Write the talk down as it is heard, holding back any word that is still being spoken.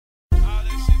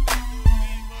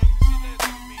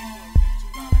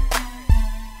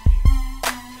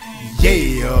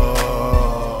Yeah.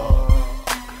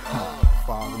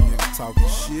 Father nigga talking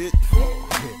shit.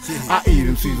 I eat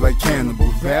MCs like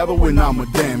cannibals, battle when I'ma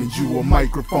damage you. A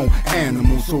microphone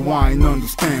animal, so I ain't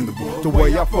understandable. The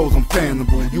way I flows, I'm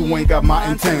fannable. You ain't got my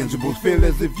intangibles. Feel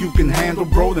as if you can handle,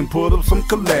 bro, then put up some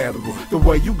collateral. The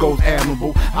way you go's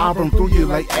admirable. I run through you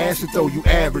like acid, though. You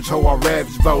average, ho, I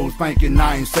ravage those. Thinking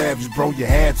I ain't savage, bro, you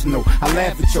had to know. I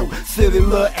laugh at your silly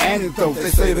little anecdotes. They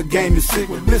say the game is sick,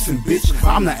 but listen, bitch,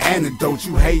 I'm the anecdote.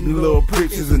 You hating little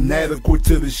pricks is inadequate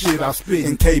to the shit I spit.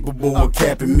 Incapable of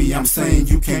capping me, I'm saying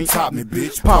you can't top me,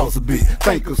 bitch. Pause a bit,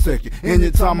 think a second.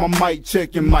 Anytime I mic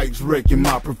checking, Mike's wrecking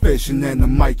my profession, and the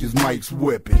mic is Mike's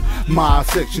weapon. My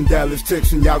section, Dallas,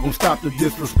 Texan, y'all gon' stop the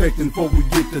disrespecting before we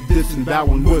get to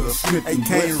disembowling with a Smith and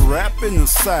can't rap in the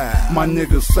side. My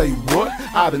niggas say what?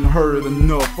 I done heard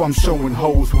enough. I'm showing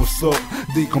hoes what's up.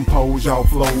 Decompose y'all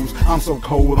flows. I'm so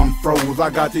cold, I'm froze. I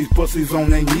got these pussies on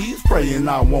their knees praying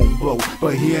I won't blow,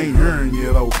 but he ain't hearing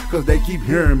you though, cause they keep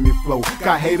hearing me flow.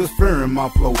 Got haters fearing my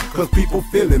flow, cause people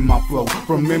feeling my flow.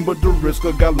 Remember the risk,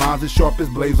 I got lines as sharp as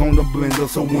blades on the blender.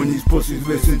 So when these pussies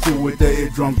listen to it, their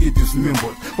eardrums get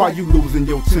dismembered. Why you losing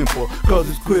your temper? Cause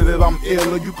it's clear that I'm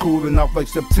ill. You cooling off like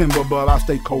September, but I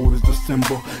stay cold as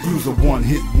December. Use a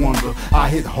one-hit wonder, I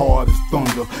hit hard as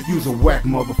thunder. Use a whack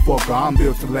motherfucker, I'm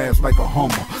built to last like a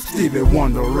Hummer. Stevie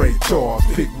Wonder, Ray Charles,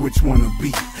 pick which one to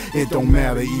be. It don't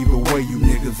matter either way, you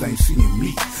niggas ain't seeing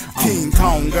me. King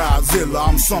Kong, Godzilla,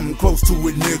 I'm something close to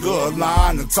it, nigga. A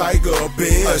lion, a tiger, a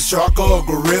bear, a shark, or a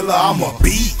gorilla. I'm a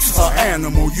beast, a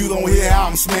animal. You don't hear how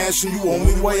I'm smashing you.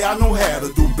 Only way I know how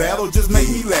to do battle, just make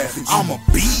me laugh at you. I'm a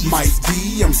beast, Mike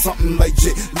D, I'm something like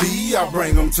Jet Li. I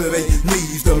bring them to their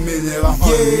knees the minute I'm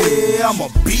I'm a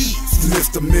beast,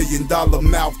 Mr. $1 Million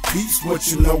Mouthpiece.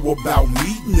 What you know about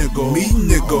me, nigga? Me,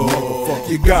 nigga.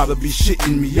 You gotta be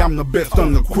shitting me, I'm the best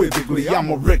unequivocally.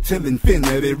 I'm a wreck till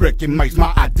infinity, wrecking makes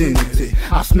my identity.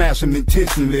 I smash them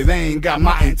intentionally, they ain't got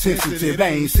my intensity. They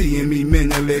ain't seeing me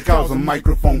mentally, cause a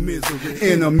microphone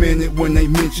misery. In a minute when they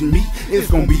mention me, it's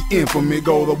gonna be infamy.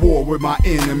 Go to war with my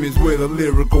enemies with a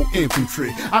lyrical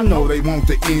infantry. I know they want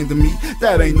the end of me,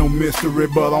 that ain't no mystery,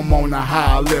 but I'm on a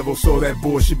high level, so that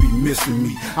boy should be missing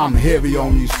me. I'm heavy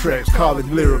on these tracks, call it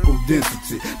lyrical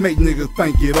density. Make niggas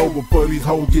think it over for these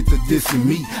hoes get to dissing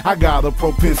me. I got a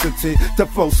propensity to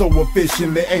flow so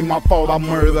efficiently. Ain't my fault I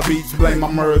murder beats, blame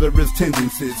my murderous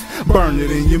tendencies. Burn it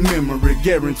in your memory,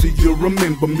 guarantee you'll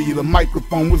remember me. The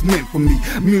microphone was meant for me,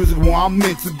 music where I'm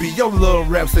meant to be. Your little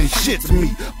raps ain't shit to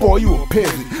me, boy you a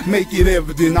peasant. Make it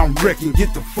evident I'm wrecking,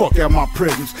 get the fuck out my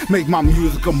presence. Make my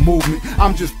music a movement,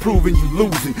 I'm just proving you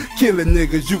losing. Killing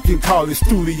niggas, you can call it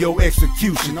studio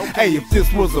execution. Hey, if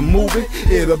this was a movie,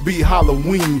 it'll be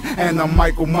Halloween, and I'm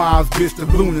Michael Myers, bitch, the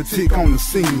lunatic on the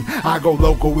scene. I go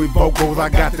local with vocals, I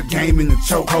got the game in the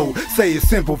chokehold. Say it's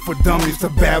simple for dummies, to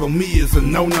battle me is a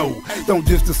no-no. Don't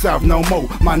diss the South no more,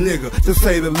 my nigga. To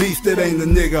say the least, it ain't a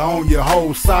nigga on your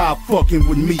whole side fucking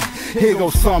with me. Here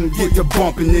goes something get to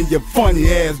bumping in your funny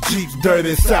ass Jeeps.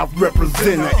 Dirty South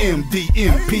representer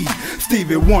MDMP.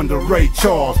 Stevie Wonder, Ray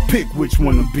Charles, pick which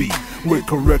one to be. With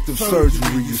corrective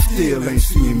surgery, you still ain't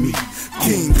seeing me.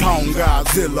 King Kong,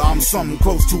 Godzilla, I'm something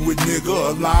close to it,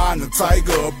 nigga. A lion, a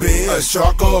tiger, a bear, a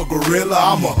shark, or a gorilla.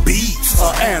 I'm a beast,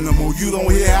 a animal. You don't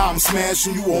hear how I'm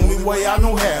smashing you. Only way I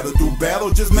know how to do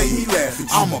battle, just make me laugh at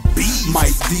you. I'm a beast,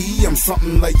 Mike D, I'm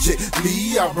something like Jet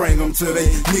Li. I bring them to their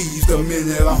knees the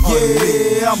minute I'm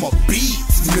I'm a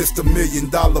beast, Mr. $1 Million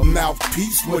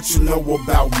Mouthpiece. What you know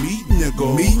about me,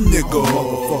 nigga? Me, nigga.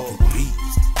 Motherfucking beast.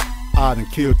 I done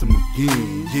killed him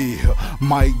again, yeah.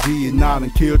 Mike D and I done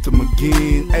killed him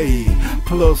again, ayy.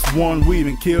 +1, we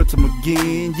done killed him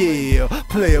again, yeah.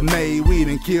 Playa made, we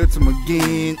done killed him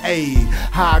again, ayy.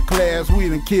 High class, we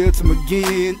done killed him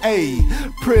again,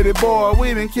 ayy. Pretty boy,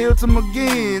 we done killed him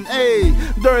again,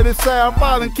 ayy. Dirty South,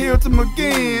 I done killed him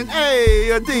again,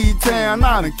 ayy. A D-Town,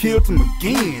 I done killed him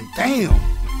again, damn.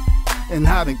 And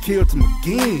I done killed him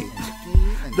again.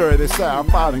 Dirty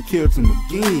South, I done killed him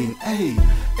again, ayy.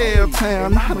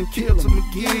 L-Town, I done killed him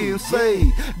again,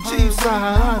 say. G-Side,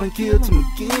 I done killed him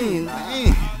again,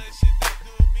 man.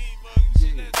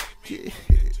 She ain't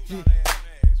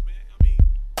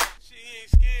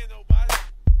scared nobody.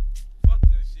 Fuck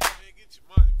that shit, man. Get your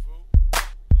money, fool.